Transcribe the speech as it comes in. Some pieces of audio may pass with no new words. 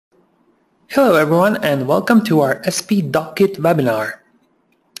Hello everyone and welcome to our SPDocKit webinar.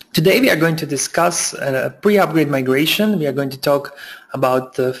 Today we are going to discuss a pre-upgrade migration. We are going to talk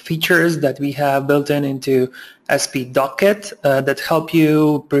about the features that we have built into SPDocKit that help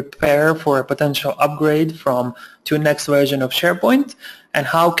you prepare for a potential upgrade to next version of SharePoint, and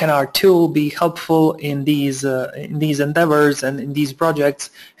how can our tool be helpful in these endeavors and in these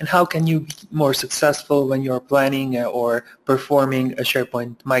projects, and how can you be more successful when you're planning or performing a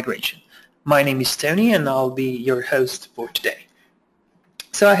SharePoint migration. My name is Tony and I'll be your host for today.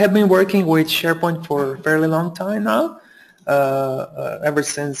 So I have been working with SharePoint for a fairly long time now, ever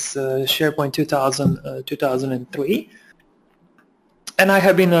since SharePoint 2003. And I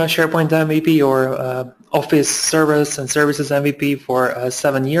have been a SharePoint MVP or Office Service and Services MVP for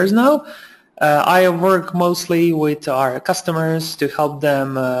 7 years now. I work mostly with our customers to help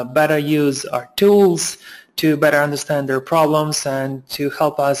them better use our tools, to better understand their problems, and to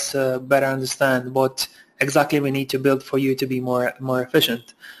help us better understand what exactly we need to build for you to be more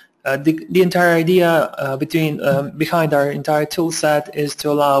efficient. The entire idea behind our entire tool set is to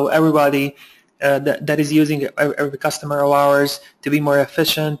allow everybody that is using every customer of ours to be more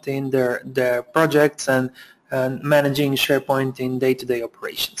efficient in their projects and managing SharePoint in day-to-day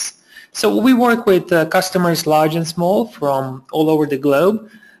operations. So we work with customers large and small from all over the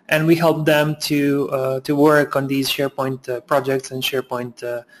globe, and we help them to work on these SharePoint projects and SharePoint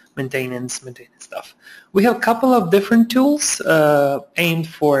maintenance stuff. We have a couple of different tools aimed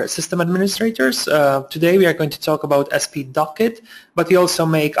for system administrators. Today we are going to talk about SPDocKit, but we also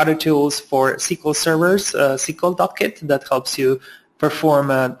make other tools for SQL servers, SQL.kit, that helps you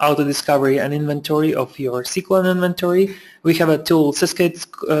perform auto discovery and inventory of your SQL inventory. We have a tool,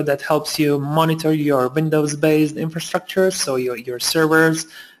 SysKit, that helps you monitor your Windows-based infrastructure, so your servers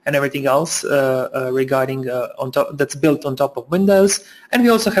and everything else regarding that's built on top of Windows. And we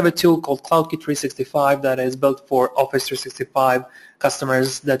also have a tool called CloudKit 365 that is built for Office 365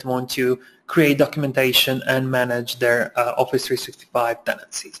 customers that want to create documentation and manage their Office 365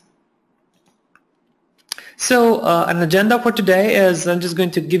 tenancies. So an agenda for today is I'm just going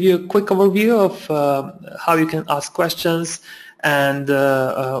to give you a quick overview of how you can ask questions and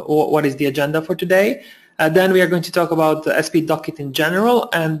what is the agenda for today. Then we are going to talk about the SPDocKit in general,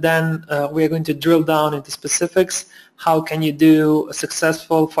 and then we are going to drill down into specifics. How can you do a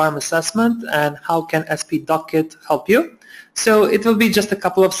successful farm assessment, and how can SPDocKit help you? So it will be just a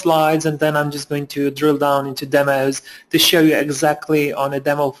couple of slides, and then I'm just going to drill down into demos to show you exactly on a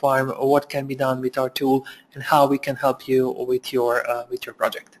demo farm what can be done with our tool and how we can help you with your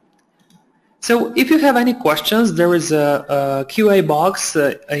project. So if you have any questions, there is a QA box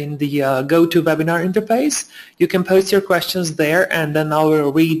in the GoToWebinar interface. You can post your questions there, and then I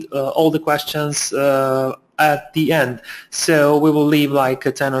will read all the questions at the end. So we will leave like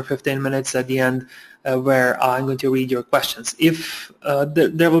 10 or 15 minutes at the end where I'm going to read your questions. If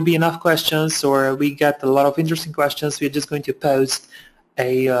there will be enough questions or we get a lot of interesting questions, we're just going to post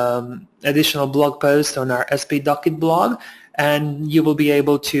a additional blog post on our SPDocKit blog, and you will be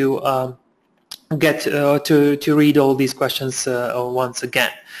able to get to read all these questions once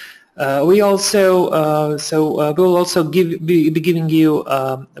again. We also we'll also be giving you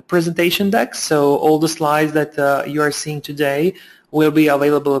a presentation deck. So all the slides that you are seeing today will be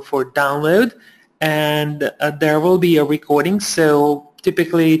available for download, and there will be a recording. So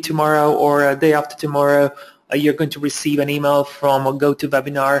typically tomorrow or a day after tomorrow, you're going to receive an email from a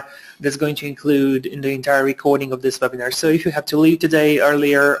GoToWebinar that's going to include in the entire recording of this webinar. So if you have to leave today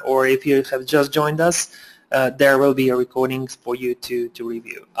earlier, or if you have just joined us, there will be a recording for you to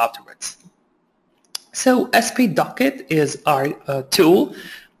review afterwards. So SPDocKit is our tool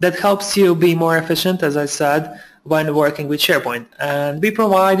that helps you be more efficient, as I said, when working with SharePoint. And we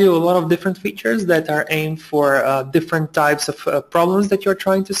provide you a lot of different features that are aimed for different types of problems that you're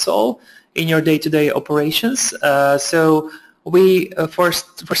trying to solve in your day-to-day operations. So we, for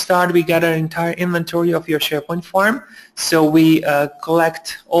start, we get an entire inventory of your SharePoint farm. So we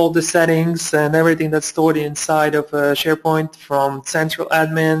collect all the settings and everything that's stored inside of SharePoint, from central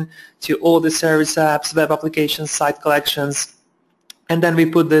admin to all the service apps, web applications, site collections. And then we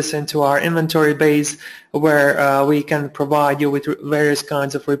put this into our inventory base where we can provide you with various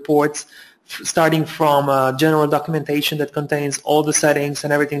kinds of reports, starting from general documentation that contains all the settings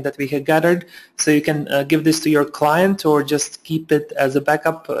and everything that we have gathered. So you can give this to your client or just keep it as a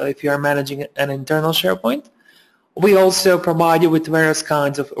backup if you are managing an internal SharePoint. We also provide you with various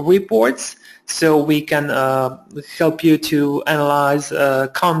kinds of reports, so we can help you to analyze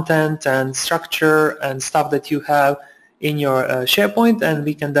content and structure and stuff that you have in your SharePoint, and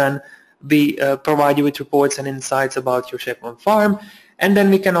we can then provide you with reports and insights about your SharePoint farm. And then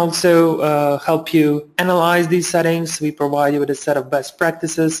we can also help you analyze these settings. We provide you with a set of best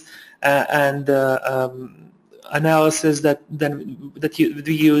practices and analysis that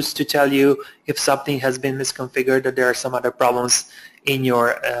we use to tell you if something has been misconfigured, or there are some other problems in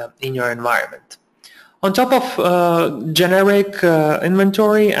your environment. On top of generic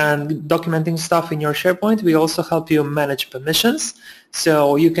inventory and documenting stuff in your SharePoint, we also help you manage permissions.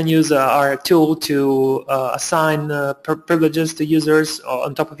 So you can use our tool to assign privileges to users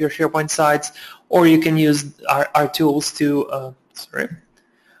on top of your SharePoint sites, or you can use our tools to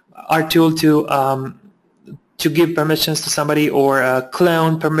to give permissions to somebody, or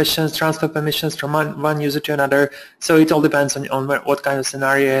clone permissions, transfer permissions from one user to another. So it all depends on what kind of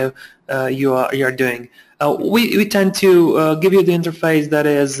scenario you are doing. We tend to give you the interface that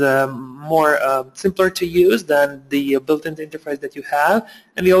is more simpler to use than the built-in interface that you have,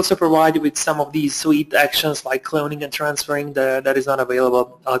 and we also provide you with some of these sweet actions like cloning and transferring that is not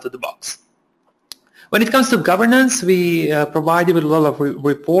available out of the box. When it comes to governance, we provide you with a lot of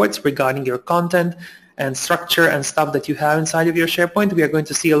reports regarding your content and structure and stuff that you have inside of your SharePoint. We are going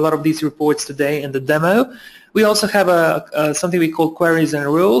to see a lot of these reports today in the demo. We also have something we call queries and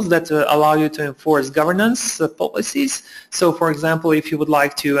rules that allow you to enforce governance policies. So for example, if you would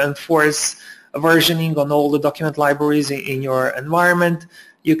like to enforce versioning on all the document libraries in your environment,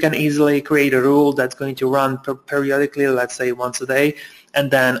 you can easily create a rule that's going to run periodically, let's say once a day, and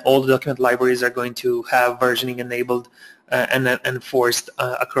then all the document libraries are going to have versioning enabled and then enforced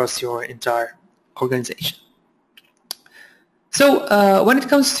across your entire organization. So when it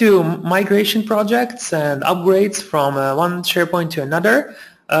comes to migration projects and upgrades from one SharePoint to another,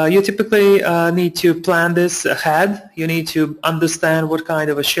 you typically need to plan this ahead. You need to understand what kind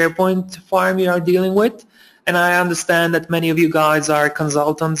of a SharePoint farm you are dealing with. And I understand that many of you guys are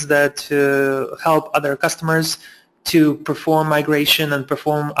consultants that help other customers to perform migration and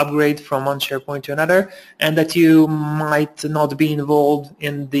perform upgrade from one SharePoint to another, and that you might not be involved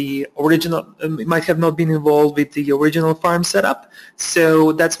in the original, might have not been involved with the original farm setup.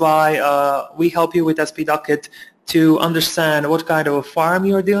 So that's why we help you with SPDocKit to understand what kind of a farm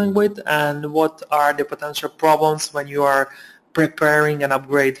you're dealing with and what are the potential problems when you are preparing an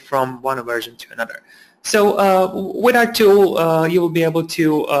upgrade from one version to another. So with our tool, you will be able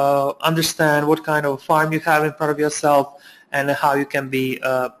to understand what kind of farm you have in front of yourself and how you can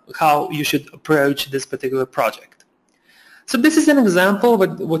how you should approach this particular project. So this is an example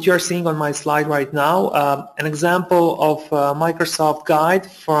of what you're seeing on my slide right now, an example of Microsoft guide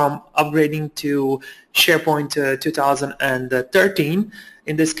from upgrading to SharePoint 2013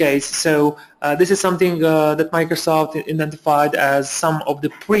 in this case. So this is something that Microsoft identified as some of the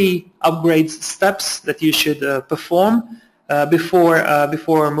pre-upgrade steps that you should perform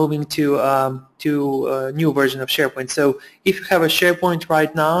before moving to a new version of SharePoint. So if you have a SharePoint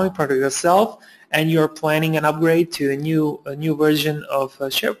right now in front of yourself and you're planning an upgrade to a new version of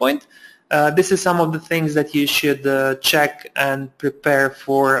SharePoint, this is some of the things that you should check and prepare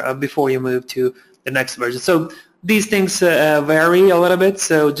for before you move to the next version. So these things vary a little bit,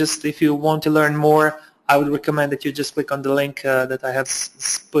 so just if you want to learn more, I would recommend that you just click on the link that I have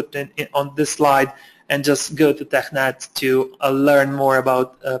put on this slide and just go to TechNet to learn more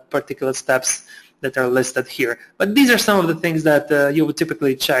about particular steps that are listed here. But these are some of the things that you would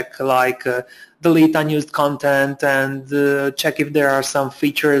typically check, like delete unused content and check if there are some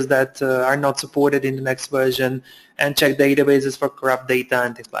features that are not supported in the next version, and check databases for corrupt data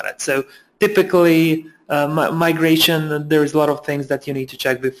and things like that. So typically migration, there's a lot of things that you need to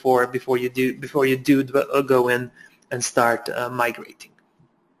check before you do go in and start migrating.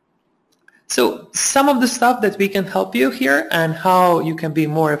 So some of the stuff that we can help you here and how you can be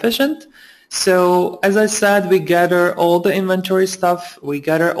more efficient. So as I said, we gather all the inventory stuff, we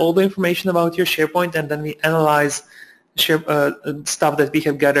gather all the information about your SharePoint, and then we analyze stuff that we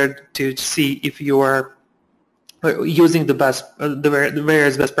have gathered to see if you are using the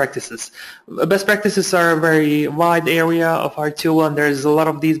various best practices. Best practices are a very wide area of our tool, and there's a lot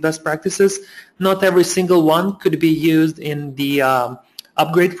of these best practices. Not every single one could be used in the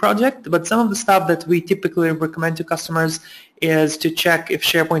upgrade project, but some of the stuff that we typically recommend to customers is to check if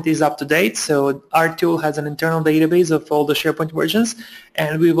SharePoint is up to date. So our tool has an internal database of all the SharePoint versions,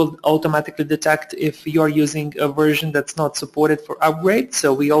 and we will automatically detect if you're using a version that's not supported for upgrade.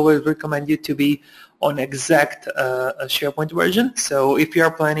 So we always recommend you to be on exact SharePoint version. So if you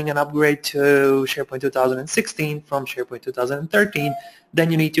are planning an upgrade to SharePoint 2016 from SharePoint 2013,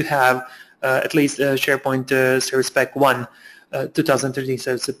 then you need to have at least SharePoint Service Pack 1 2013,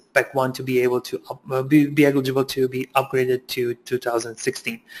 so it's a spec 1 to be able to be eligible to be upgraded to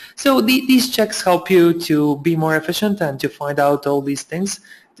 2016. So these checks help you to be more efficient and to find out all these things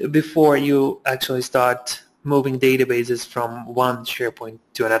before you actually start moving databases from one SharePoint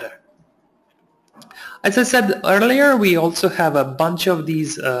to another. As I said earlier, we also have a bunch of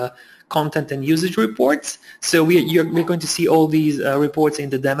these content and usage reports. So we're going to see all these reports in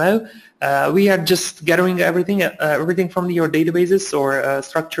the demo. We are just gathering everything from your databases or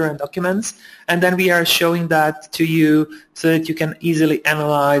structure and documents, and then we are showing that to you so that you can easily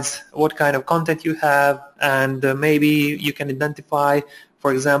analyze what kind of content you have, and maybe you can identify,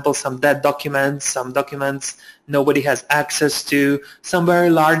 for example, some dead documents, some documents nobody has access to, some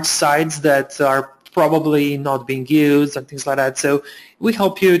very large sites that are probably not being used and things like that. So we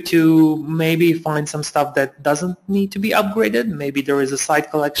help you to maybe find some stuff that doesn't need to be upgraded. Maybe there is a site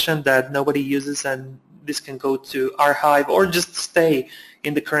collection that nobody uses and this can go to archive or just stay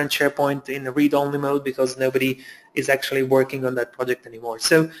in the current SharePoint in a read-only mode because nobody is actually working on that project anymore.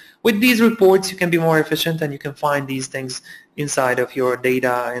 So with these reports you can be more efficient and you can find these things inside of your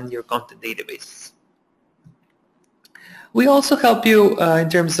data and your content database. We also help you in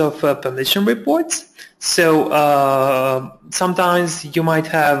terms of permission reports. So sometimes you might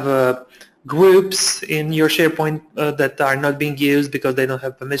have groups in your SharePoint that are not being used because they don't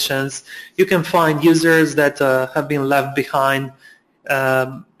have permissions. You can find users that have been left behind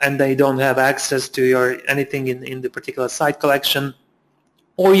and they don't have access to anything in the particular site collection.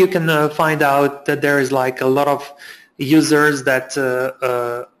 Or you can find out that there is like a lot of users that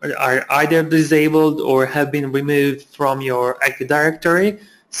are either disabled or have been removed from your Active Directory.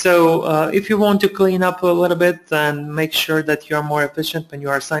 So if you want to clean up a little bit and make sure that you are more efficient when you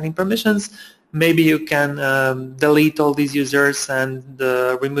are assigning permissions, maybe you can delete all these users and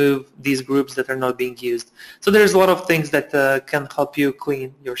remove these groups that are not being used. So there's a lot of things that can help you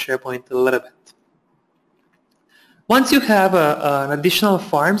clean your SharePoint a little bit. Once you have an additional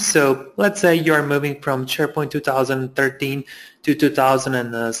farm, so let's say you're moving from SharePoint 2013 to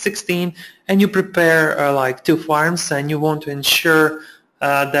 2016 and you prepare like 2 farms and you want to ensure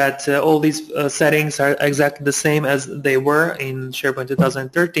that all these settings are exactly the same as they were in SharePoint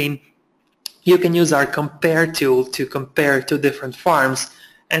 2013, you can use our compare tool to compare 2 different farms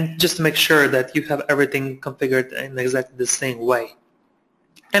and just make sure that you have everything configured in exactly the same way.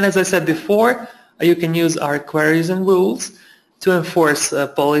 And as I said before, you can use our queries and rules to enforce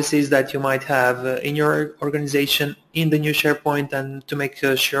policies that you might have in your organization in the new SharePoint and to make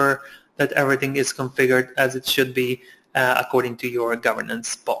sure that everything is configured as it should be according to your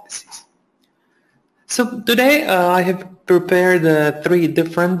governance policies. So today I have prepared 3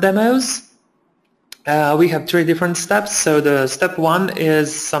 different demos. We have 3 different steps. So the step 1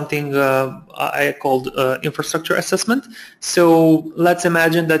 is something I called infrastructure assessment. So let's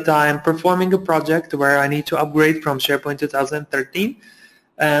imagine that I'm performing a project where I need to upgrade from SharePoint 2013,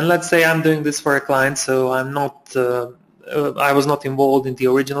 and let's say I'm doing this for a client, so I'm not I was not involved in the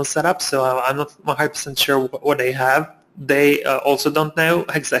original setup, so I'm not 100% sure what they have. They also don't know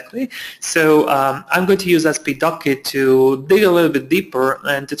exactly. So I'm going to use SPDocKit to dig a little bit deeper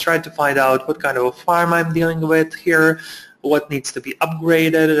and to try to find out what kind of a farm I'm dealing with here, what needs to be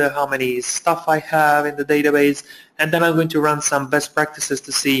upgraded, how many stuff I have in the database, and then I'm going to run some best practices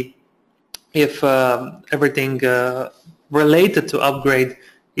to see if everything related to upgrade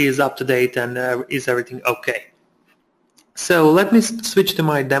is up to date and is everything okay. So let me switch to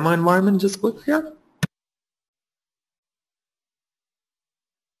my demo environment just quick here.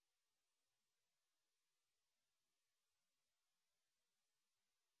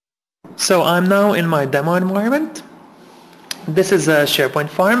 So I'm now in my demo environment. This is a SharePoint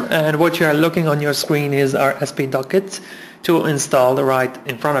farm, and what you are looking on your screen is our SPDocKit to install right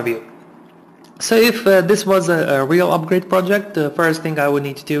in front of you. So if this was a real upgrade project, the first thing I would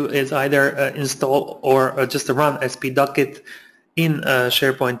need to do is either install or just run SPDocKit in a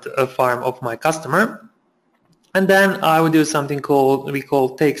SharePoint farm of my customer. And then I would do something we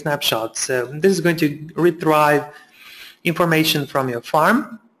call take snapshots. So this is going to retrieve information from your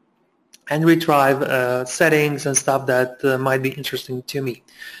farm and retrieve settings and stuff that might be interesting to me.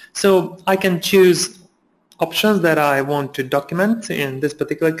 So I can choose options that I want to document in this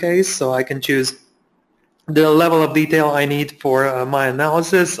particular case. So I can choose the level of detail I need for my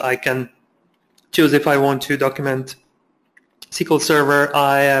analysis. I can choose if I want to document SQL Server,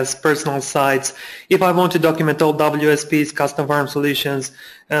 IIS, personal sites, if I want to document all WSPs, custom farm solutions,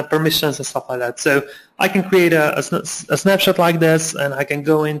 permissions and stuff like that. So I can create a snapshot like this, and I can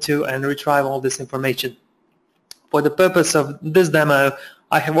go into and retrieve all this information. For the purpose of this demo,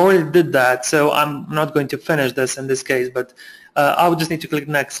 I have already did that, so I'm not going to finish this in this case, but I would just need to click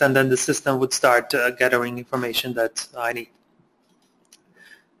next, and then the system would start gathering information that I need.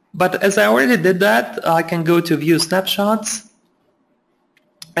 But as I already did that, I can go to view snapshots,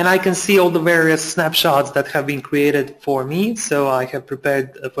 and I can see all the various snapshots that have been created for me. So I have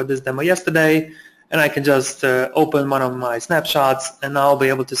prepared for this demo yesterday, and I can just open one of my snapshots, and I'll be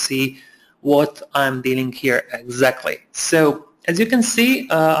able to see what I'm dealing here exactly. So as you can see,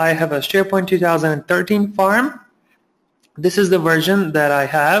 I have a SharePoint 2013 farm. This is the version that I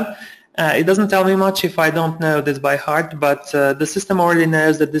have. It doesn't tell me much if I don't know this by heart, but the system already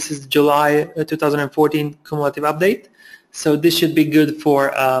knows that this is July 2014 cumulative update. So this should be good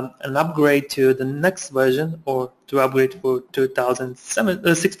for an upgrade to the next version, or to upgrade for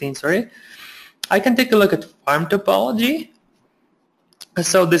 2016, sorry. I can take a look at farm topology.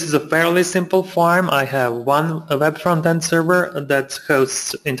 So this is a fairly simple farm. I have one web front-end server that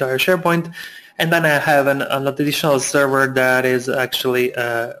hosts entire SharePoint, and then I have an additional server that is actually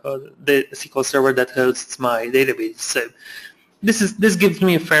the SQL server that hosts my database. So this gives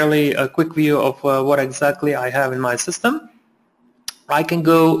me a fairly quick view of what exactly I have in my system. I can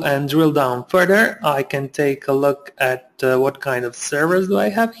go and drill down further. I can take a look at what kind of servers do I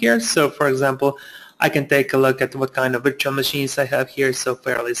have here. So for example, I can take a look at what kind of virtual machines I have here. So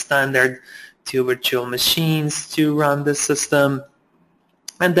fairly standard 2 virtual machines to run this system.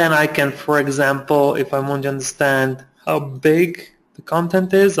 And then I can, for example, if I want to understand how big the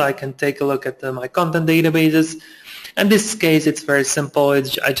content is, I can take a look at my content databases. In this case, it's very simple.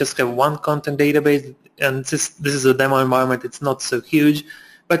 I just have one content database, and this is a demo environment. It's not so huge.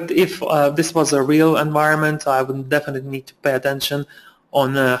 But if this was a real environment, I would definitely need to pay attention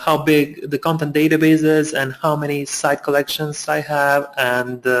on how big the content database is and how many site collections I have,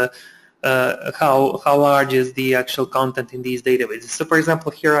 and how large is the actual content in these databases. So for example,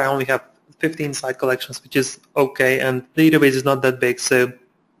 here I only have 15 site collections, which is okay, and the database is not that big, so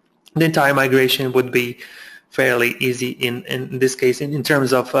the entire migration would be fairly easy in this case in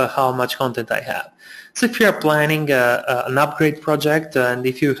terms of how much content I have. So if you're planning an upgrade project, and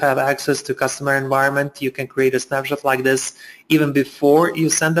if you have access to customer environment, you can create a snapshot like this even before you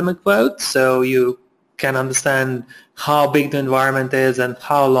send them a quote, so you can understand how big the environment is and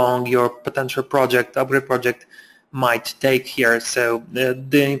how long your potential project, upgrade project, might take here. So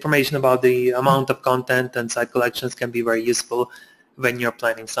the information about the amount of content and site collections can be very useful when you're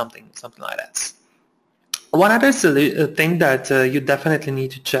planning something like that. One other thing that you definitely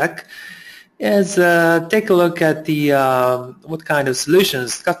need to check is take a look at the what kind of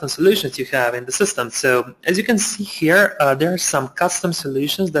solutions, custom solutions you have in the system. So as you can see here, there are some custom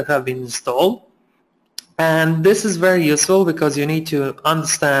solutions that have been installed, and this is very useful because you need to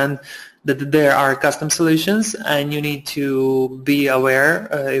understand that there are custom solutions, and you need to be aware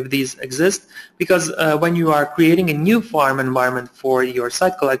if these exist, because when you are creating a new farm environment for your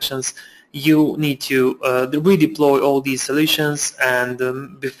site collections, you need to redeploy all these solutions, and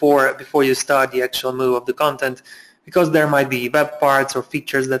before you start the actual move of the content, because there might be web parts or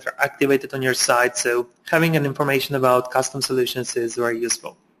features that are activated on your site. So having an information about custom solutions is very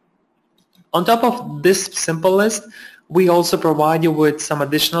useful. On top of this simple list, we also provide you with some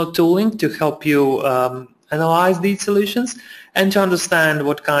additional tooling to help you analyze these solutions and to understand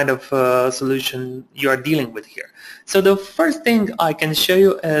what kind of solution you are dealing with here. So the first thing I can show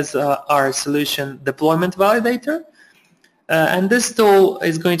you is our solution deployment validator, and this tool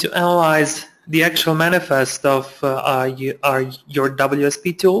is going to analyze the actual manifest of your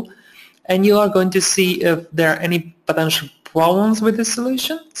WSP tool, and you are going to see if there are any potential problems with this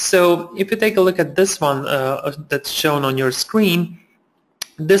solution. So if you take a look at this one that's shown on your screen,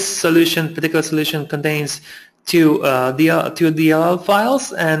 this particular solution contains two DLL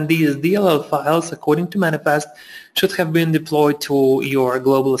files, and these DLL files, according to manifest, should have been deployed to your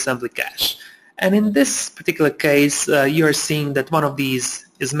global assembly cache. And in this particular case, you're seeing that one of these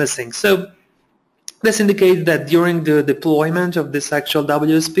is missing. So this indicates that during the deployment of this actual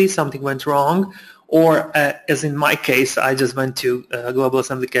WSP, something went wrong, or as in my case, I just went to global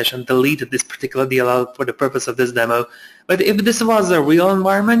assembly cache and deleted this particular DLL for the purpose of this demo. But if this was a real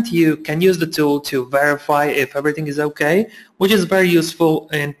environment, you can use the tool to verify if everything is okay, which is very useful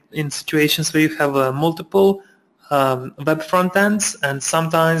in situations where you have multiple web front ends, and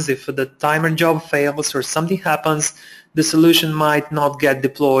sometimes if the timer job fails or something happens, the solution might not get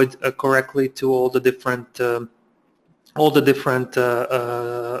deployed correctly to all the different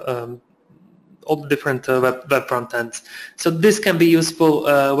web front ends. So this can be useful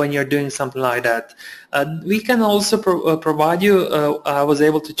when you're doing something like that. We can also provide you, I was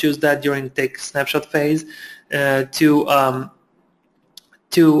able to choose that during take snapshot phase, to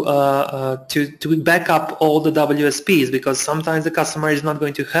to back up all the WSPs, because sometimes the customer is not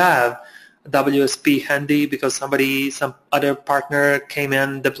going to have a WSP handy because some other partner came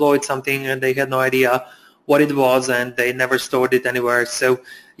in, deployed something, and they had no idea what it was, and they never stored it anywhere. So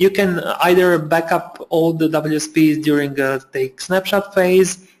you can either back up all the WSPs during the take snapshot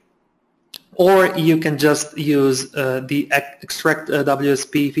phase, or you can just use the extract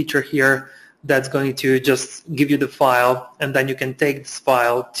WSP feature here that's going to just give you the file, and then you can take this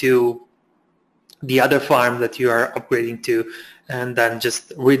file to the other farm that you are upgrading to and then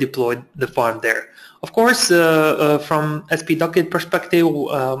just redeploy the farm there. Of course, from SPDocKit perspective,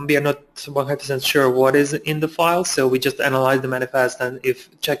 we are not 100% sure what is in the file, so we just analyze the manifest and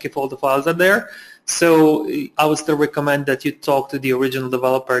check if all the files are there. So I would still recommend that you talk to the original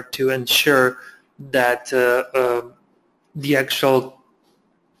developer to ensure that the actual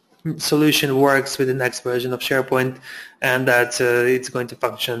solution works with the next version of SharePoint and that it's going to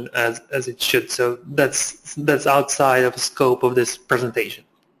function as it should. So that's outside of the scope of this presentation.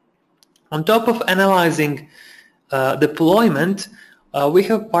 On top of analyzing deployment, we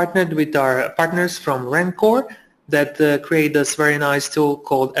have partnered with our partners from Rancor that create this very nice tool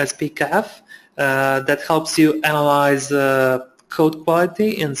called SPCAF that helps you analyze code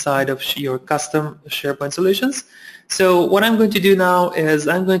quality inside of your custom SharePoint solutions. So what I'm going to do now is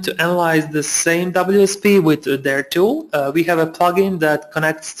I'm going to analyze the same WSP with their tool. We have a plugin that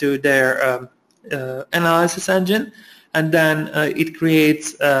connects to their analysis engine, and then it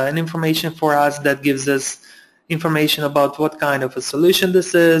creates an information for us that gives us information about what kind of a solution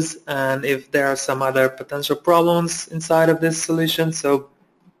this is and if there are some other potential problems inside of this solution. So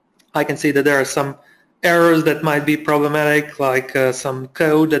I can see that there are some errors that might be problematic, like some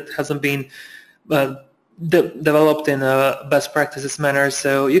code that hasn't been developed in a best practices manner.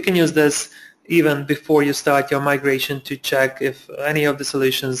 So you can use this even before you start your migration to check if any of the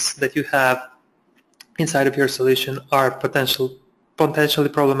solutions that you have inside of your solution are potentially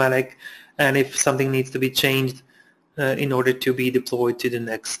problematic, and if something needs to be changed in order to be deployed to the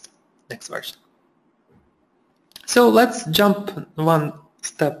next version. So let's jump one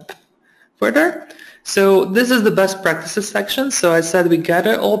step further. So this is the best practices section. So I said we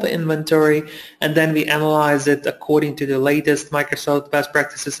gather all the inventory and then we analyze it according to the latest Microsoft best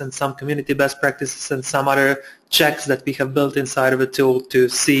practices and some community best practices and some other checks that we have built inside of the tool to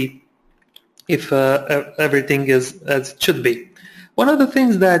see if everything is as it should be. One of the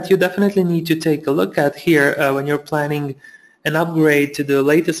things that you definitely need to take a look at here when you're planning an upgrade to the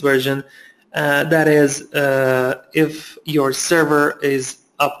latest version, that is if your server is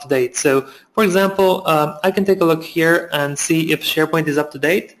up to date. So for example, I can take a look here and see if SharePoint is up to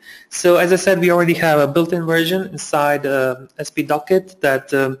date. So as I said, we already have a built-in version inside SPDocKit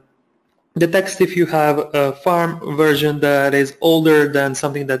that detects if you have a farm version that is older than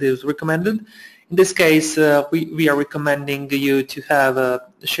something that is recommended. In this case, we are recommending you to have a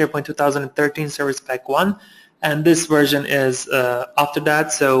SharePoint 2013 Service Pack 1, and this version is after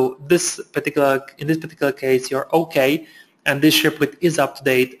that. So in this particular case, you're okay, and this SharePoint is up to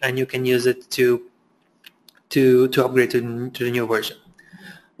date, and you can use it to upgrade to the new version.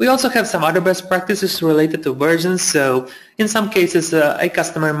 We also have some other best practices related to versions. So in some cases, a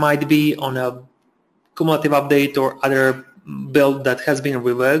customer might be on a cumulative update or other build that has been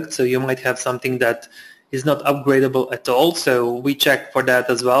reworked. So you might have something that is not upgradable at all. So we check for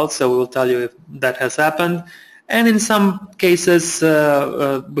that as well. So we'll tell you if that has happened. And in some cases,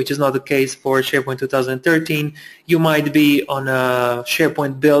 which is not the case for SharePoint 2013, you might be on a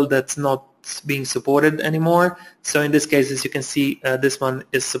SharePoint build that's not being supported anymore. So in this case, as you can see, this one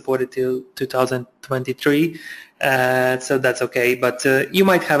is supported till 2023, so that's okay. But you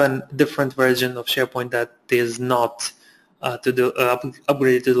might have a different version of SharePoint that is not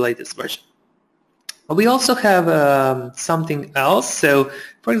upgraded to the latest version. We also have something else. So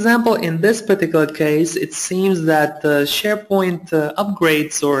for example, in this particular case, it seems that SharePoint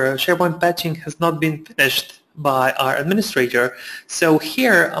upgrades or SharePoint patching has not been finished by our administrator. So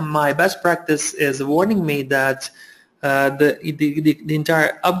here my best practice is warning me that the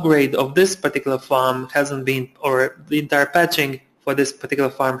entire upgrade of this particular farm hasn't been, or the entire patching for this particular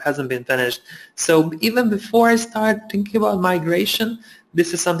farm hasn't been finished. So even before I start thinking about migration,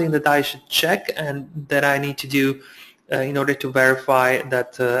 this is something that I should check and that I need to do in order to verify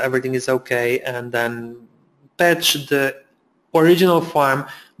that everything is okay, and then patch the original farm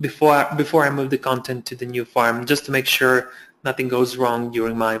before I move the content to the new farm, just to make sure nothing goes wrong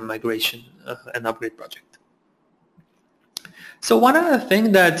during my migration and upgrade project. So one other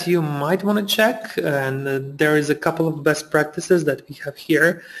thing that you might want to check, and there is a couple of best practices that we have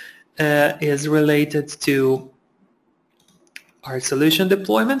here, is related to our solution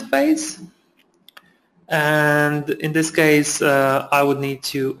deployment phase. And in this case, I would need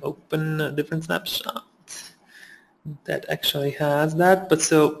to open a different snapshot that actually has that, but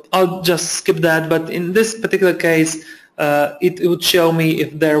so I'll just skip that. But in this particular case, it would show me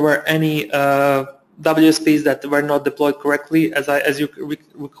if there were any WSPs that were not deployed correctly. As you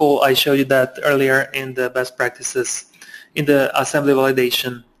recall, I showed you that earlier in the best practices in the assembly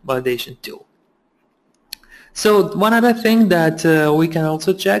validation tool. So one other thing that we can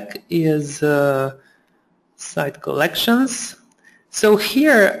also check is site collections. So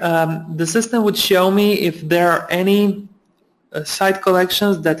here the system would show me if there are any site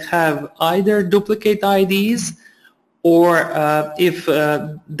collections that have either duplicate IDs or if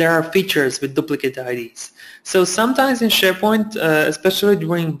there are features with duplicate IDs. So sometimes in SharePoint, especially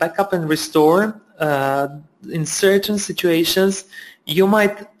during backup and restore, in certain situations, you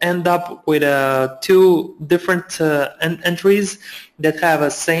might end up with two different entries that have a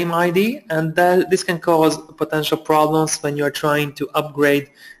same ID, and this can cause potential problems when you're trying to upgrade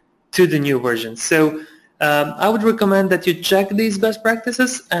to the new version. So I would recommend that you check these best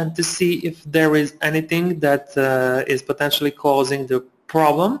practices and to see if there is anything that is potentially causing the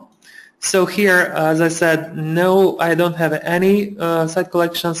problem. So here, as I said, no, I don't have any site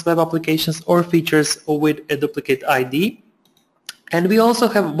collections, web applications, or features with a duplicate ID. And we also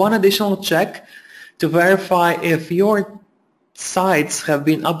have one additional check to verify if your sites have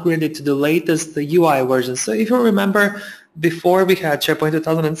been upgraded to the latest UI version. So if you remember, before we had SharePoint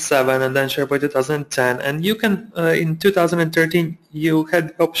 2007 and then SharePoint 2010, and you can, in 2013, you had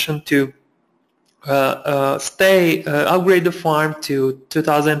the option to upgrade the farm to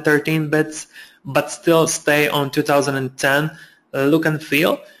 2013 bits, but still stay on 2010 look and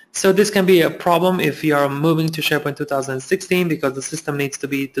feel. So this can be a problem if you are moving to SharePoint 2016 because the system needs to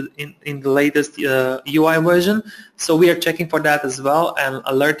be in the latest UI version. So we are checking for that as well and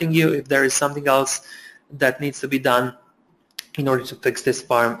alerting you if there is something else that needs to be done in order to fix this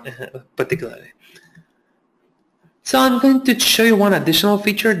farm particularly. So I'm going to show you one additional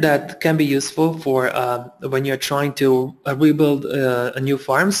feature that can be useful for when you're trying to rebuild a new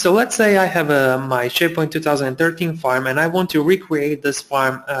farm. So let's say I have my SharePoint 2013 farm and I want to recreate this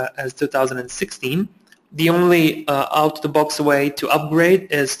farm as 2016. The only out-of-the-box way to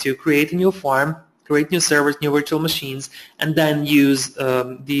upgrade is to create a new farm, create new servers, new virtual machines, and then use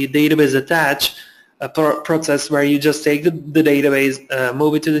the database attach process where you just take the database,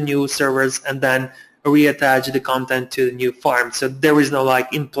 move it to the new servers, and then reattach the content to the new farm. So there is no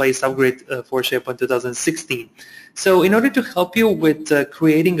like in-place upgrade for SharePoint 2016. So in order to help you with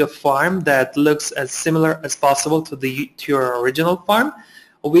creating a farm that looks as similar as possible to your original farm,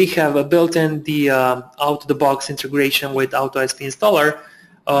 we have built in the out-of-the-box integration with AutoSP installer,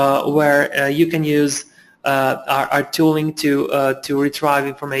 where you can use our tooling to retrieve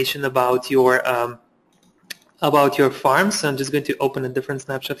information about your farm. So I'm just going to open a different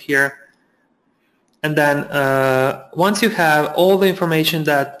snapshot here. And then once you have all the information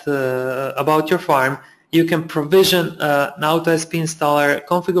that about your farm, you can provision an AutoSP installer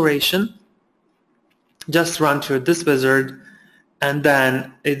configuration. Just run through this wizard, and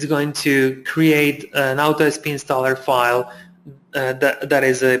then it's going to create an AutoSP installer file that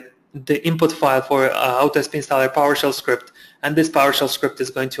is the input file for AutoSP installer PowerShell script. And this PowerShell script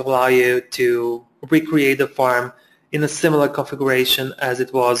is going to allow you to recreate the farm in a similar configuration as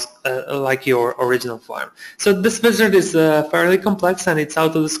it was like your original farm. So this wizard is fairly complex and it's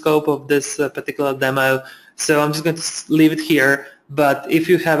out of the scope of this particular demo, so I'm just going to leave it here. But if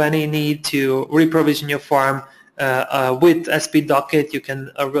you have any need to reprovision your farm with SPDocKit, you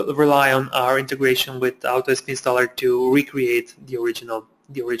can rely on our integration with AutoSP installer to recreate the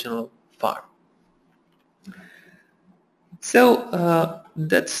original farm. So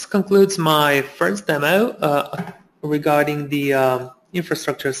that concludes my first demo regarding the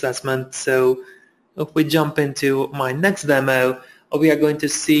infrastructure assessment. So if we jump into my next demo, we are going to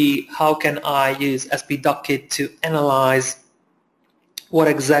see how can I use SPDocKit to analyze what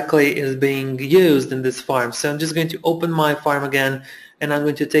exactly is being used in this farm. So I'm just going to open my farm again, and I'm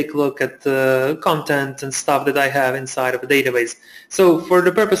going to take a look at the content and stuff that I have inside of a database. So for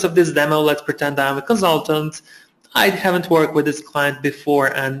the purpose of this demo, let's pretend I'm a consultant. I haven't worked with this client before,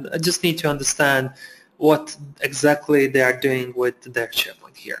 and I just need to understand what exactly they are doing with their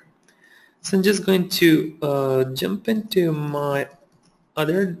SharePoint here. So I'm just going to jump into my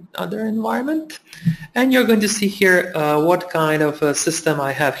other environment, and you're going to see here what kind of a system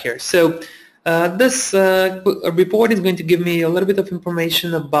I have here. So this report is going to give me a little bit of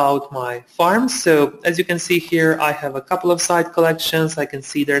information about my farm. So as you can see here, I have a couple of site collections. I can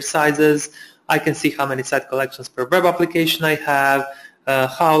see their sizes. I can see how many site collections per web application I have,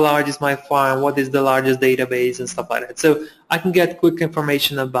 how large is my farm, what is the largest database, and stuff like that. So I can get quick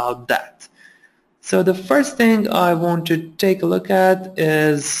information about that. So the first thing I want to take a look at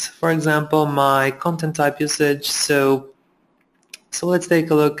is, for example, my content type usage. So let's take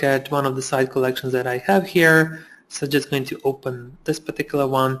a look at one of the site collections that I have here. So just going to open this particular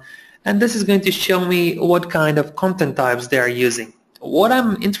one, and this is going to show me what kind of content types they are using. What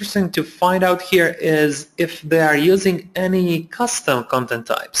I'm interested to find out here is if they are using any custom content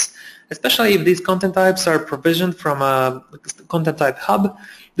types, especially if these content types are provisioned from a content type hub.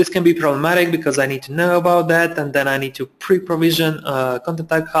 This can be problematic because I need to know about that, and then I need to pre-provision a content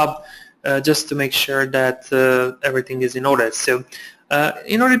type hub just to make sure that everything is in order. So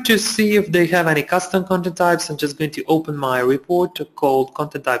in order to see if they have any custom content types, I'm just going to open my report called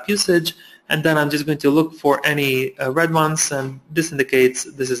content type usage, and then I'm just going to look for any red ones, and this indicates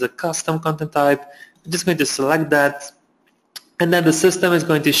this is a custom content type. I'm just going to select that, and then the system is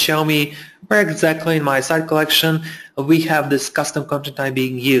going to show me where exactly in my site collection we have this custom content type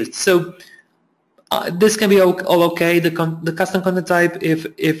being used. So this can be all okay, the custom content type, if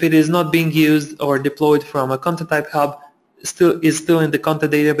it is not being used or deployed from a content type hub, is still in the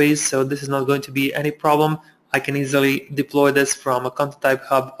content database, so this is not going to be any problem. I can easily deploy this from a content type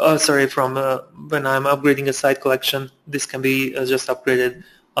hub, from when I'm upgrading a site collection. This can be just upgraded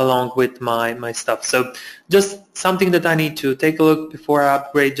along with my stuff. So just something that I need to take a look before I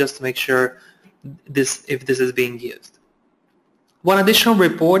upgrade, just to make sure if this is being used. One additional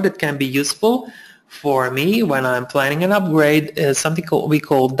report that can be useful for me when I'm planning an upgrade is something we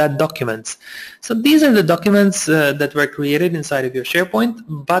call .documents. So these are the documents that were created inside of your SharePoint,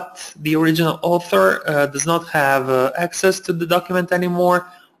 but the original author does not have access to the document anymore,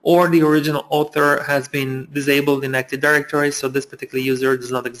 or the original author has been disabled in Active Directory, so this particular user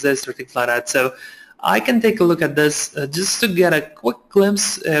does not exist or things like that. So I can take a look at this just to get a quick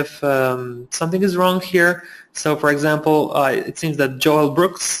glimpse if something is wrong here. So for example, it seems that Joel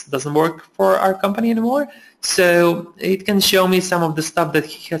Brooks doesn't work for our company anymore. So it can show me some of the stuff that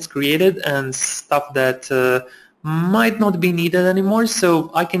he has created and stuff that might not be needed anymore.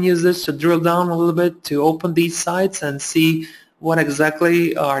 So I can use this to drill down a little bit to open these sites and see what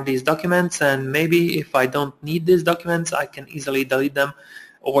exactly are these documents, and maybe if I don't need these documents, I can easily delete them,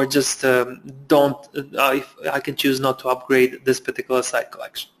 or just if I can choose not to upgrade this particular site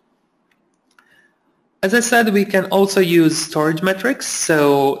collection. As I said, we can also use storage metrics.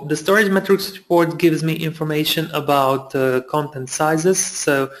 So the storage metrics report gives me information about content sizes.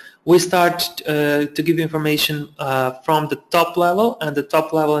 So we start to give information from the top level, and the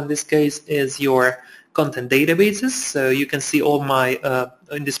top level in this case is your content databases. So you can see all my,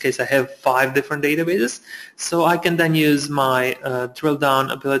 in this case I have 5 different databases. So I can then use my drill down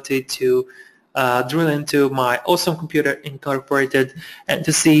ability to drill into my Awesome Computer Incorporated and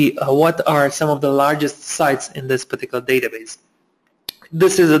to see what are some of the largest sites in this particular database.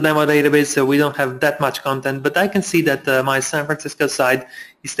 This is a demo database, so we don't have that much content, but I can see that my San Francisco site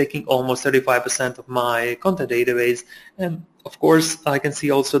is taking almost 35% of my content database, and of course I can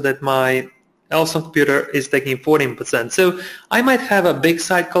see also that my Awesome Computer is taking 14%. So I might have a big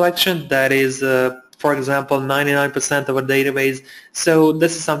site collection that is, for example, 99% of a database. So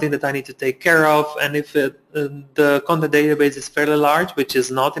this is something that I need to take care of. And if the content database is fairly large, which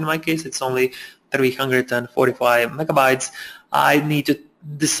is not in my case, it's only 345 megabytes, I need to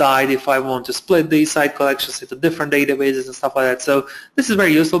decide if I want to split these site collections into different databases and stuff like that. So this is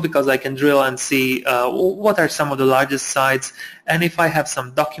very useful because I can drill and see what are some of the largest sites, and if I have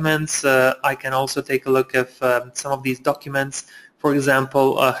some documents, I can also take a look if some of these documents, for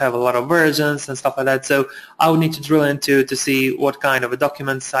example, have a lot of versions and stuff like that. So I would need to drill into to see what kind of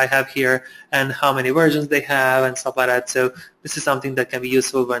documents I have here and how many versions they have and stuff like that. So this is something that can be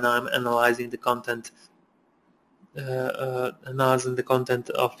useful when I'm analyzing the content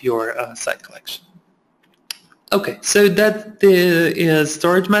of your site collection. Okay, so that is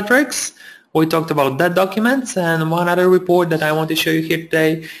storage metrics. We talked about that documents, and one other report that I want to show you here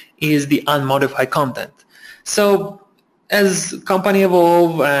today is the unmodified content. So as company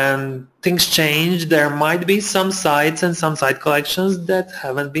evolve and things change, there might be some sites and some site collections that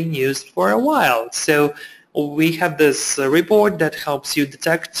haven't been used for a while. So we have this report that helps you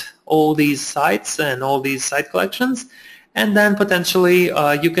detect all these sites and all these site collections, and then potentially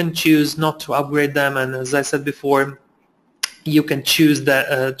you can choose not to upgrade them, and as I said before, you can choose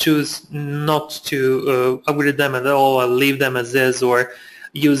not to upgrade them at all, or leave them as is, or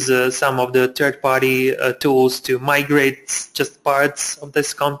use some of the third-party tools to migrate just parts of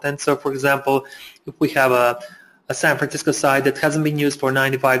this content. So for example, if we have a San Francisco site that hasn't been used for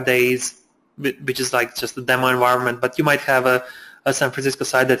 95 days, which is like just a demo environment, but you might have a San Francisco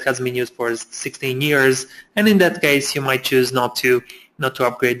site that has been used for 16 years, and in that case you might choose not to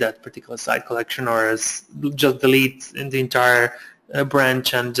upgrade that particular site collection, or just delete the entire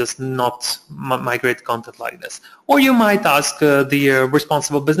branch and just not migrate content like this. Or you might ask the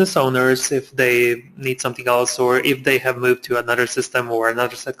responsible business owners if they need something else, or if they have moved to another system or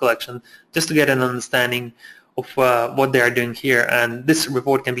another site collection, just to get an understanding of what they are doing here. And this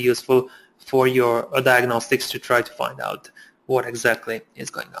report can be useful for your diagnostics to try to find out what exactly is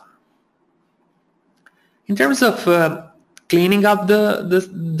going on. In terms of cleaning up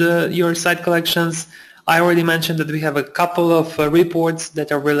your site collections, I already mentioned that we have a couple of reports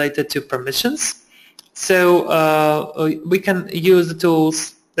that are related to permissions. So we can use the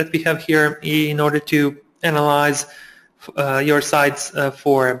tools that we have here in order to analyze your sites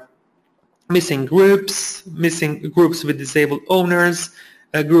for missing groups with disabled owners,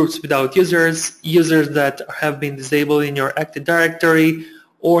 groups without users, users that have been disabled in your Active Directory,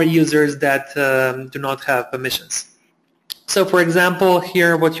 or users that do not have permissions. So for example,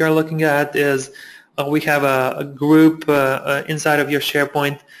 here what you're looking at is we have a group inside of your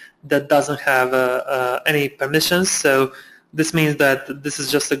SharePoint that doesn't have any permissions. So this means that this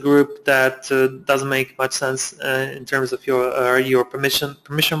is just a group that doesn't make much sense in terms of your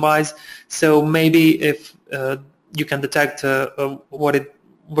permission-wise. So maybe if you can detect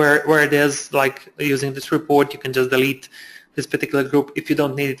where it is, like using this report, you can just delete this particular group if you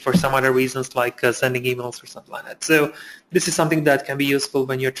don't need it for some other reasons, like sending emails or something like that. So this is something that can be useful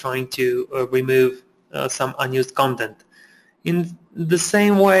when you're trying to remove some unused content. In the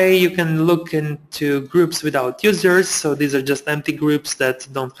same way, you can look into groups without users. So these are just empty groups that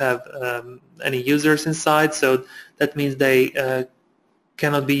don't have any users inside. So that means they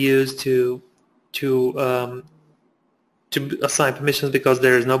cannot be used to assign permissions because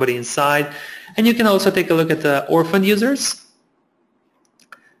there is nobody inside. And you can also take a look at the orphaned users.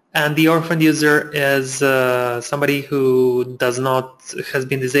 And the orphaned user is somebody who has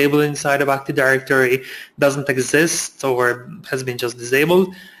been disabled inside of Active Directory, doesn't exist, or has been just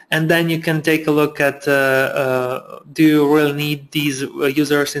disabled. And then you can take a look at do you really need these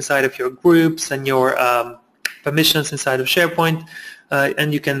users inside of your groups and your permissions inside of SharePoint.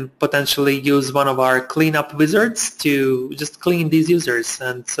 And you can potentially use one of our cleanup wizards to just clean these users.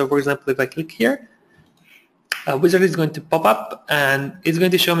 And so, for example, if I click here, a wizard is going to pop up and it's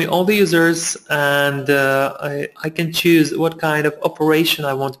going to show me all the users, and I can choose what kind of operation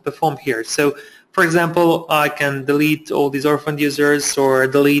I want to perform here. So, for example, I can delete all these orphaned users, or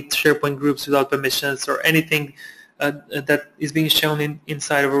delete SharePoint groups without permissions, or anything that is being shown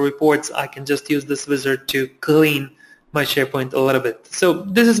inside of a reports. I can just use this wizard to clean my SharePoint a little bit. So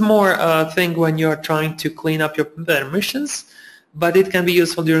this is more a thing when you're trying to clean up your permissions, but it can be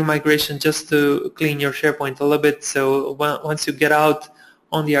useful during migration just to clean your SharePoint a little bit. So once you get out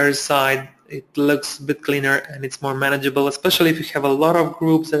on the other side, it looks a bit cleaner and it's more manageable, especially if you have a lot of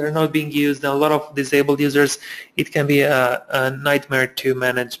groups that are not being used and a lot of disabled users. It can be a nightmare to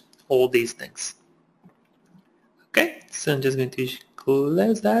manage all these things. Okay, so I'm just going to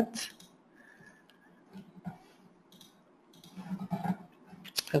close that.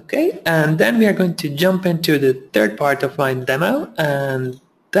 Okay, and then we are going to jump into the third part of my demo, and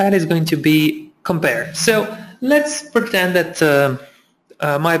that is going to be compare. So let's pretend that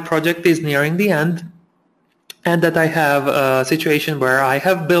my project is nearing the end, and that I have a situation where I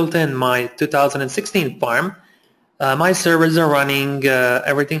have built in my 2016 farm. My servers are running,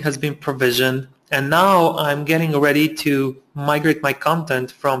 everything has been provisioned, and now I'm getting ready to migrate my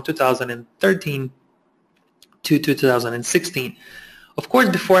content from 2013 to 2016. Of course,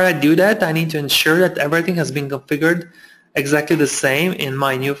 before I do that, I need to ensure that everything has been configured exactly the same in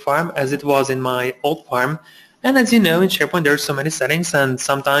my new farm as it was in my old farm. And as you know, in SharePoint there are so many settings, and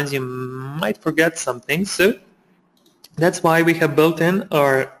sometimes you might forget something. So that's why we have built in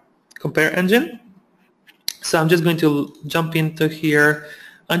our compare engine. So I'm just going to jump into here.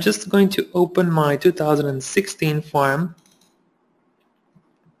 I'm just going to open my 2016 farm.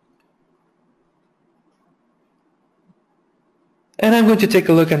 And I'm going to take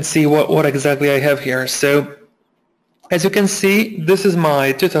a look and see what exactly I have here. So as you can see, this is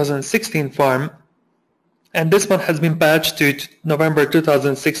my 2016 farm, and this one has been patched to November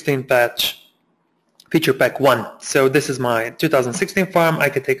 2016 patch, feature pack 1. So this is my 2016 farm. I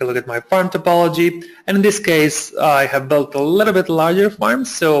can take a look at my farm topology, and in this case I have built a little bit larger farm.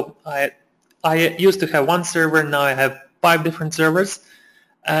 So I used to have one server, now I have 5 different servers,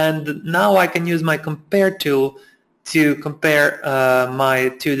 and now I can use my compare tool to compare my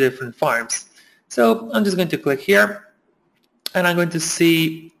 2 different farms. So I'm just going to click here, and I'm going to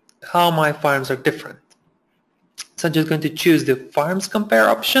see how my farms are different. So I'm just going to choose the farms compare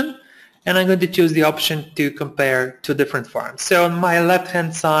option, and I'm going to choose the option to compare two different farms. So on my left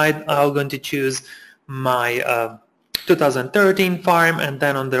hand side, I'm going to choose my 2013 farm, and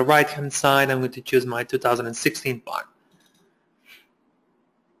then on the right hand side I'm going to choose my 2016 farm.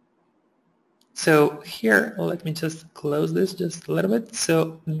 So here, let me just close this just a little bit.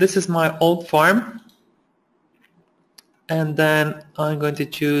 So this is my old farm, and then I'm going to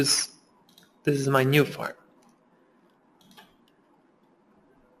choose, this is my new farm.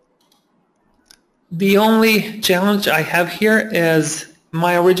 The only challenge I have here is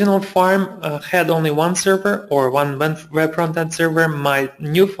my original farm had only one server or one web front-end server. My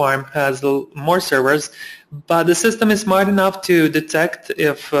new farm has more servers, but the system is smart enough to detect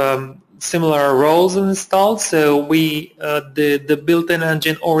if similar roles are installed. So the built-in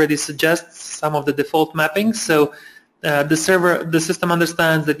engine already suggests some of the default mappings. So the system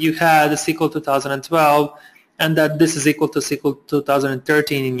understands that you had a SQL 2012 and that this is equal to SQL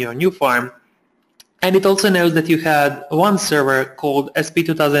 2013 in your new farm. And it also knows that you had one server called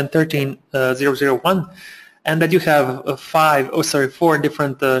SP2013-001, and that you have four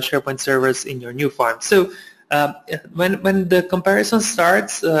different SharePoint servers in your new farm. So when the comparison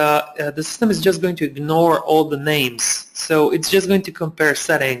starts, the system is just going to ignore all the names. So it's just going to compare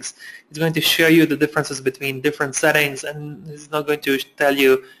settings. It's going to show you the differences between different settings, and it's not going to tell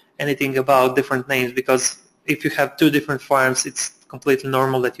you anything about different names, because if you have two different farms, it's completely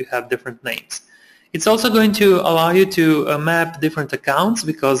normal that you have different names. It's also going to allow you to map different accounts,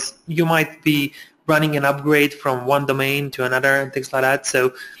 because you might be running an upgrade from one domain to another and things like that.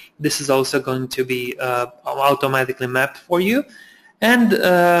 So this is also going to be automatically mapped for you. And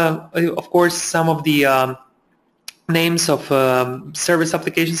of course, some of the names of service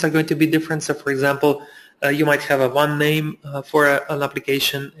applications are going to be different. So for example, you might have one name for an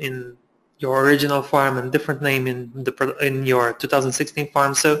application in your original farm and different name in your 2016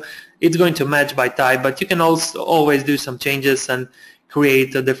 farm. So it's going to match by type, but you can also always do some changes and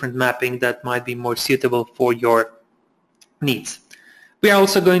create a different mapping that might be more suitable for your needs. We are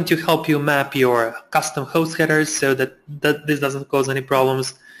also going to help you map your custom host headers so that this doesn't cause any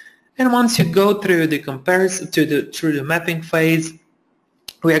problems. And once you go through the comparison through the mapping phase,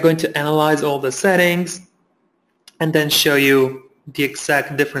 we are going to analyze all the settings and then show you the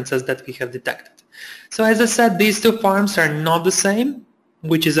exact differences that we have detected. So as I said, these two farms are not the same,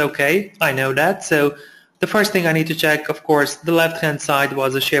 which is okay. I know that. So the first thing I need to check, of course, the left-hand side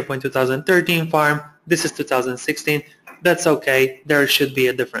was a SharePoint 2013 farm. This is 2016. That's okay. There should be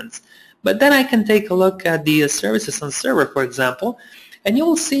a difference. But then I can take a look at the services on server, for example, and you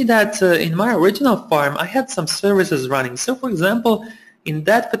will see that in my original farm, I had some services running. So for example, in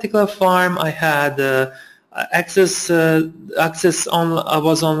that particular farm, I had access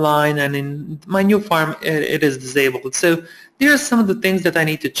was online, and in my new farm it is disabled. So there are some of the things that I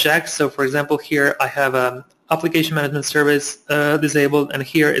need to check. So for example, here I have an application management service disabled, and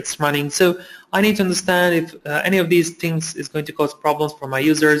here it's running. So I need to understand if any of these things is going to cause problems for my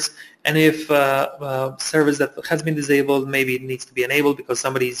users, and if service that has been disabled, maybe it needs to be enabled because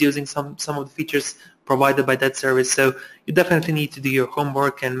somebody is using some of the features provided by that service. So you definitely need to do your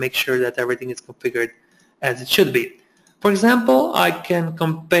homework and make sure that everything is configured as it should be. For example, I can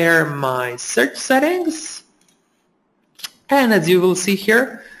compare my search settings, and as you will see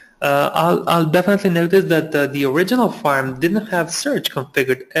here, I'll definitely notice that the original farm didn't have search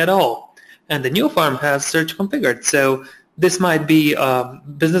configured at all, and the new farm has search configured. So this might be a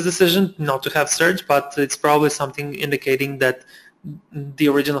business decision not to have search, but it's probably something indicating that the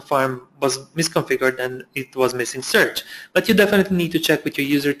original farm was misconfigured and it was missing search. But you definitely need to check with your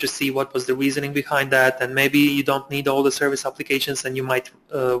user to see what was the reasoning behind that, and maybe you don't need all the service applications and you might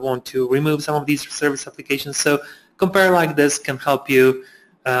want to remove some of these service applications. So compare like this can help you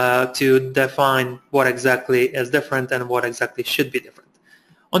to define what exactly is different and what exactly should be different.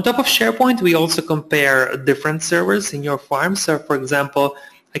 On top of SharePoint, we also compare different servers in your farm. So for example,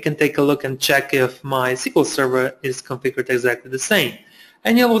 I can take a look and check if my SQL server is configured exactly the same.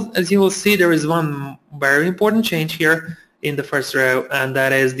 And as you will see, there is one very important change here in the first row, and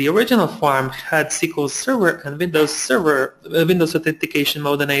that is the original farm had SQL Server and Windows Authentication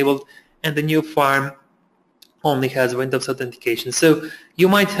mode enabled, and the new farm only has Windows Authentication. So you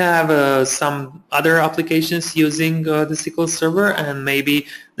might have some other applications using the SQL Server, and maybe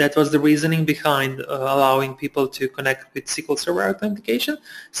that was the reasoning behind allowing people to connect with SQL Server Authentication.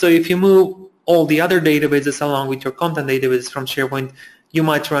 So if you move all the other databases along with your content database from SharePoint, you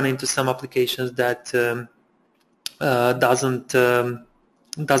might run into some applications that doesn't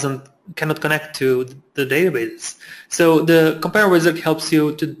cannot connect to the database. So the compare wizard helps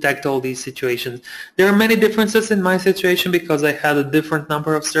you to detect all these situations. There are many differences in my situation because I had a different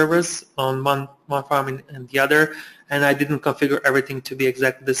number of servers on one farm and the other, and I didn't configure everything to be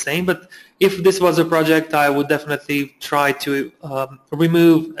exactly the same. But if this was a project, I would definitely try to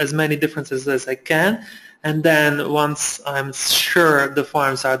remove as many differences as I can, and then once I'm sure the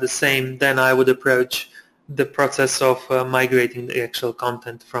farms are the same, then I would approach the process of migrating the actual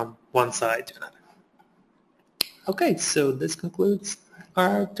content from one side to another. Okay, so this concludes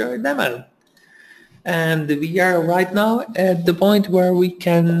our third demo. And we are right now at the point where we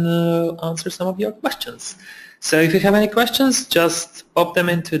can answer some of your questions. So if you have any questions, just pop them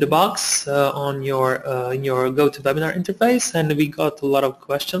into the box on your in your GoToWebinar interface, and we got a lot of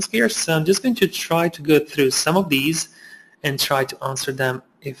questions here. So I'm just going to try to go through some of these and try to answer them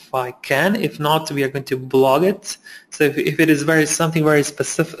if I can. If not, we are going to blog it. So if it is something very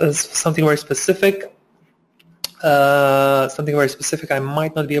specific, I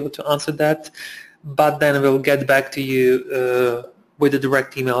might not be able to answer that, but then we'll get back to you with a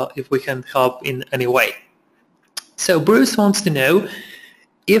direct email if we can help in any way. So Bruce wants to know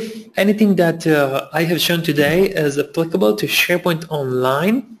if anything that I have shown today is applicable to SharePoint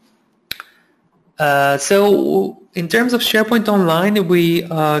Online. So in terms of SharePoint Online, we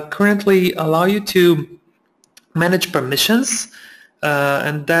currently allow you to manage permissions,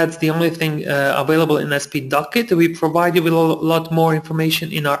 and that's the only thing available in SPDocKit. We provide you with a lot more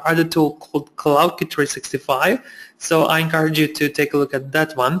information in our other tool called CloudKit 365, so I encourage you to take a look at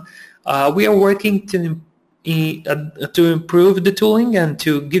that one. We are working to improve the tooling and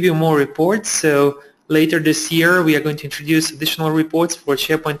to give you more reports. So later this year, we are going to introduce additional reports for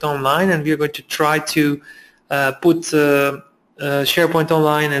SharePoint Online, and we are going to try to put SharePoint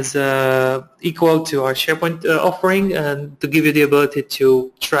Online as equal to our SharePoint offering, and to give you the ability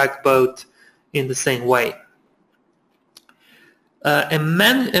to track both in the same way.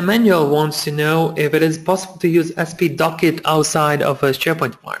 Emmanuel wants to know if it is possible to use SPDocKit outside of a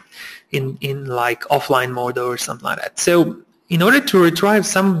SharePoint farm in like offline mode or something like that. So in order to retrieve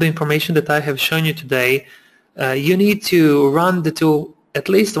some of the information that I have shown you today, you need to run the tool at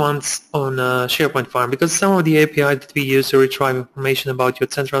least once on a SharePoint farm, because some of the API that we use to retrieve information about your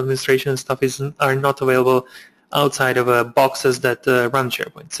central administration and stuff are not available outside of boxes that run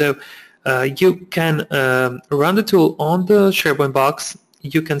SharePoint. So you can run the tool on the SharePoint box.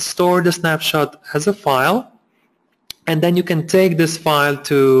 You can store the snapshot as a file, and then you can take this file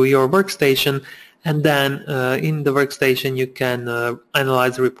to your workstation, and then in the workstation you can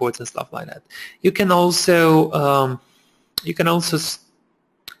analyze the reports and stuff like that. You can also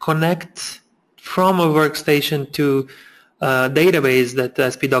connect from a workstation to a database that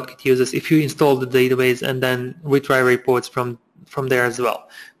SPDocKit uses if you install the database, and then retrieve reports from there as well.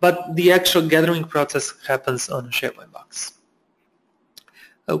 But the actual gathering process happens on a SharePoint box.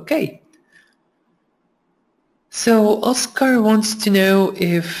 Okay. So Oscar wants to know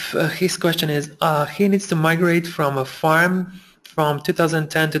if his question is he needs to migrate from a farm from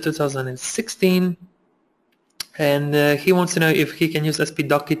 2010 to 2016, and he wants to know if he can use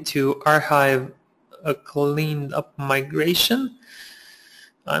SPDocKit to archive a cleaned up migration.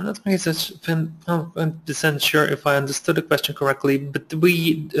 I'm not 100% sure if I understood the question correctly, but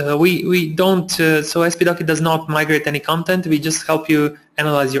we don't. So SPDocKit does not migrate any content. We just help you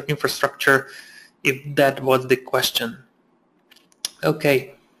analyze your infrastructure, if that was the question.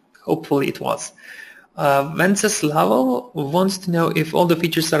 Okay, hopefully it was. Venceslavo wants to know if all the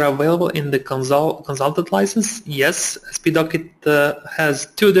features are available in the consultant license. Yes, SPDocKit has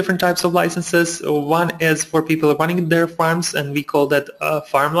two different types of licenses. One is for people running their farms, and we call that a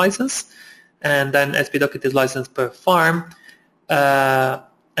farm license. And then SPDocKit is licensed per farm.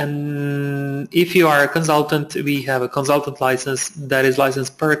 And if you are a consultant, we have a consultant license that is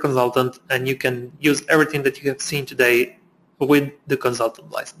licensed per consultant, and you can use everything that you have seen today with the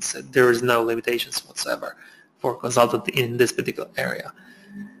consultant license. There is no limitations whatsoever for consultant in this particular area.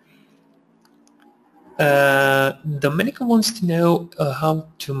 Domenico wants to know how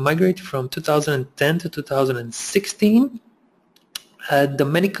to migrate from 2010 to 2016.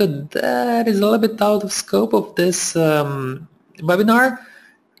 Domenico, that is a little bit out of scope of this webinar.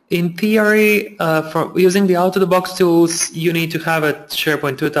 In theory, for using the out-of-the-box tools, you need to have a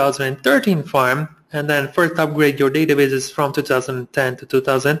SharePoint 2013 farm, and then first upgrade your databases from 2010 to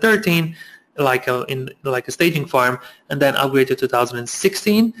 2013, like a staging farm, and then upgrade to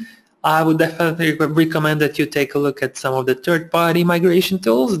 2016. I would definitely recommend that you take a look at some of the third-party migration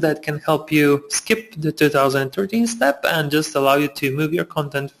tools that can help you skip the 2013 step and just allow you to move your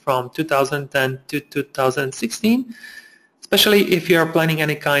content from 2010 to 2016. Especially if you are planning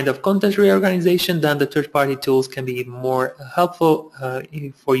any kind of content reorganization, then the third-party tools can be more helpful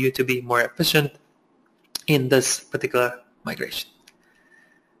for you to be more efficient in this particular migration.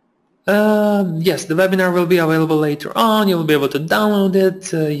 Yes, the webinar will be available later on. You will be able to download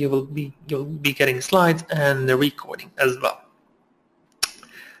it. You'll be getting slides and the recording as well.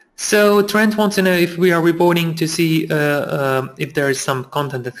 So Trent wants to know if we are reporting to see if there is some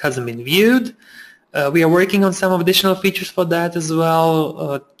content that hasn't been viewed. We are working on some additional features for that as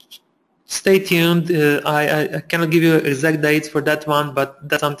well. Stay tuned. I cannot give you exact dates for that one, but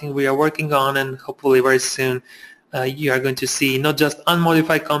that's something we are working on, and hopefully very soon you are going to see not just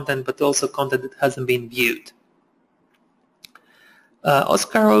unmodified content, but also content that hasn't been viewed.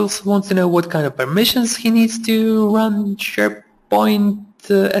 Oscar also wants to know what kind of permissions he needs to run SharePoint,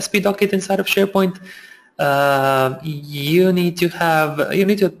 SPDocKit inside of SharePoint. You need to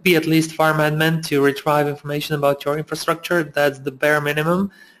be at least farm admin to retrieve information about your infrastructure. That's the bare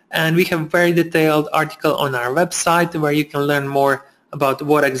minimum. And we have a very detailed article on our website where you can learn more about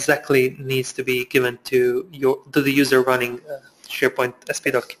what exactly needs to be given to the user running SharePoint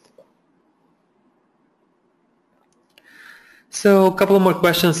SPDocKit. So a couple of more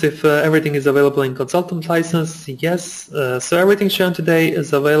questions. If everything is available in consultant license, yes. So everything shown today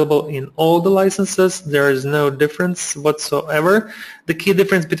is available in all the licenses. There is no difference whatsoever. The key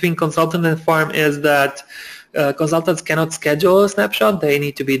difference between consultant and farm is that consultants cannot schedule a snapshot. They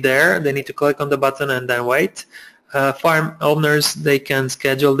need to be there. They need to click on the button and then wait. Farm owners, they can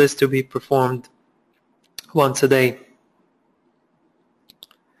schedule this to be performed once a day.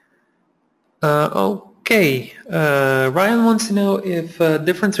 Okay, Ryan wants to know if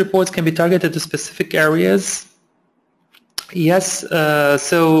different reports can be targeted to specific areas. Yes,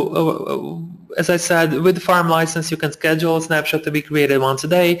 as I said, with the farm license, you can schedule a snapshot to be created once a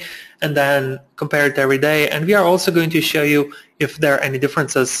day and then compare it every day. And we are also going to show you if there are any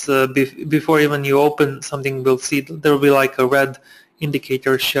differences. Before even you open something, we'll see there will be like a red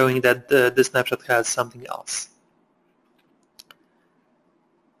indicator showing that the snapshot has something else.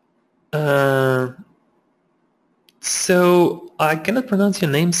 So I cannot pronounce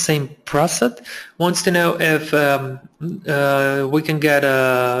your name. Same Prasad wants to know if we can get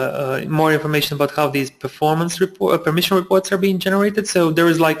more information about how these permission reports are being generated. So there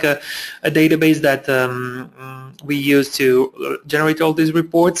is like a database that we use to generate all these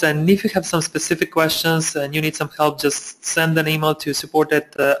reports. And if you have some specific questions and you need some help, just send an email to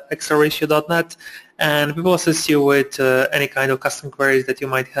support@extraratio.net, and we will assist you with any kind of custom queries that you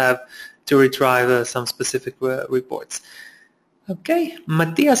might have to retrieve some specific reports. Okay,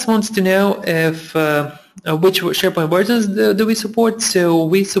 Matthias wants to know if which SharePoint versions do we support. So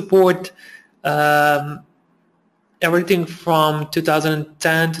we support everything from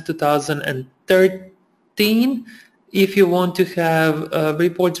 2010 to 2013. If you want to have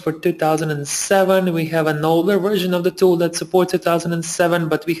reports for 2007, we have an older version of the tool that supports 2007,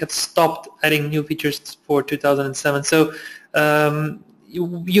 but we have stopped adding new features for 2007. So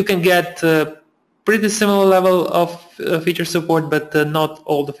you can get pretty similar level of feature support, but not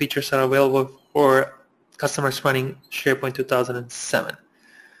all the features are available for customers running SharePoint 2007.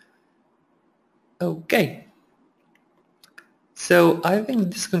 Okay. So I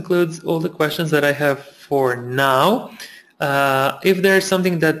think this concludes all the questions that I have for now. If there's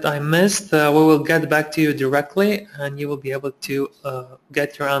something that I missed, we will get back to you directly and you will be able to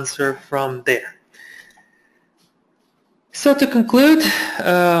get your answer from there. So to conclude,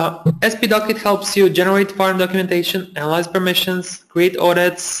 SPDocKit helps you generate farm documentation, analyze permissions, create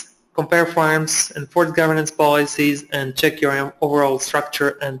audits, compare farms, enforce governance policies, and check your overall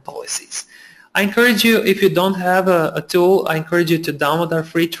structure and policies. I encourage you, if you don't have a tool, I encourage you to download our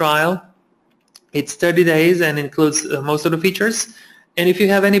free trial. It's 30 days and includes most of the features. And if you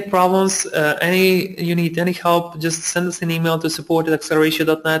have any problems, you need any help, just send us an email to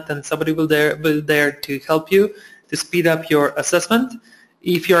support@extraratio.net and somebody will be there to help you to speed up your assessment.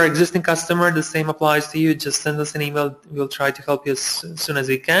 If you're an existing customer, the same applies to you. Just send us an email. We'll try to help you as soon as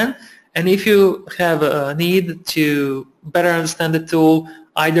we can. And if you have a need to better understand the tool,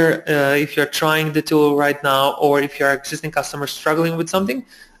 either if you're trying the tool right now or if you're an existing customer struggling with something,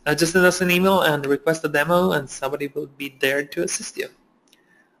 just send us an email and request a demo and somebody will be there to assist you.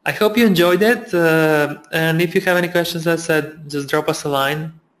 I hope you enjoyed it. And if you have any questions, as I said, just drop us a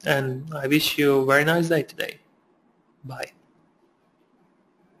line. And I wish you a very nice day today. Bye.